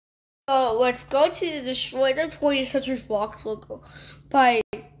Oh, let's go to Destroy the 20th Century Fox logo by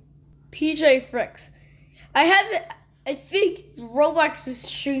PJ Fricks. I think Roblox is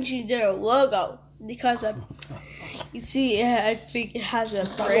changing their logo because you see, I think it has a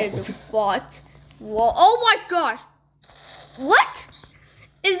brand font. Whoa, oh my god! What?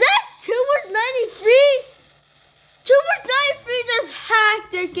 Is that 293? 293 just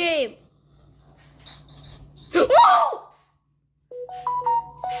hacked the game. Whoa!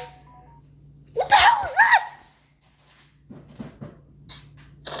 What the hell was that?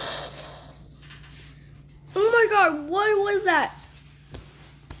 Oh my god, what was that?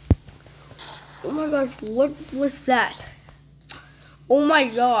 Oh my gosh, what was that? Oh my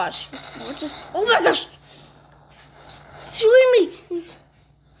gosh. Oh my gosh! It's shooting me!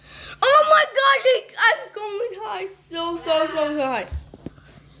 Oh my god, I'm going high. So high.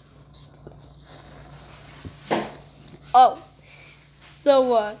 Oh.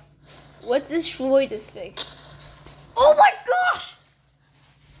 So, let's destroy this thing. Oh my gosh!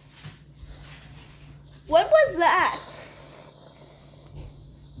 What was that?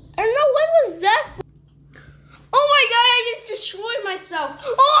 I don't know, what was that for? Oh my god, I just destroyed myself.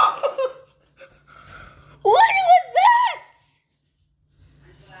 Oh! What was that?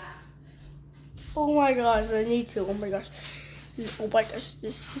 Oh my gosh, I need to. Oh my gosh. This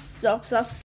is so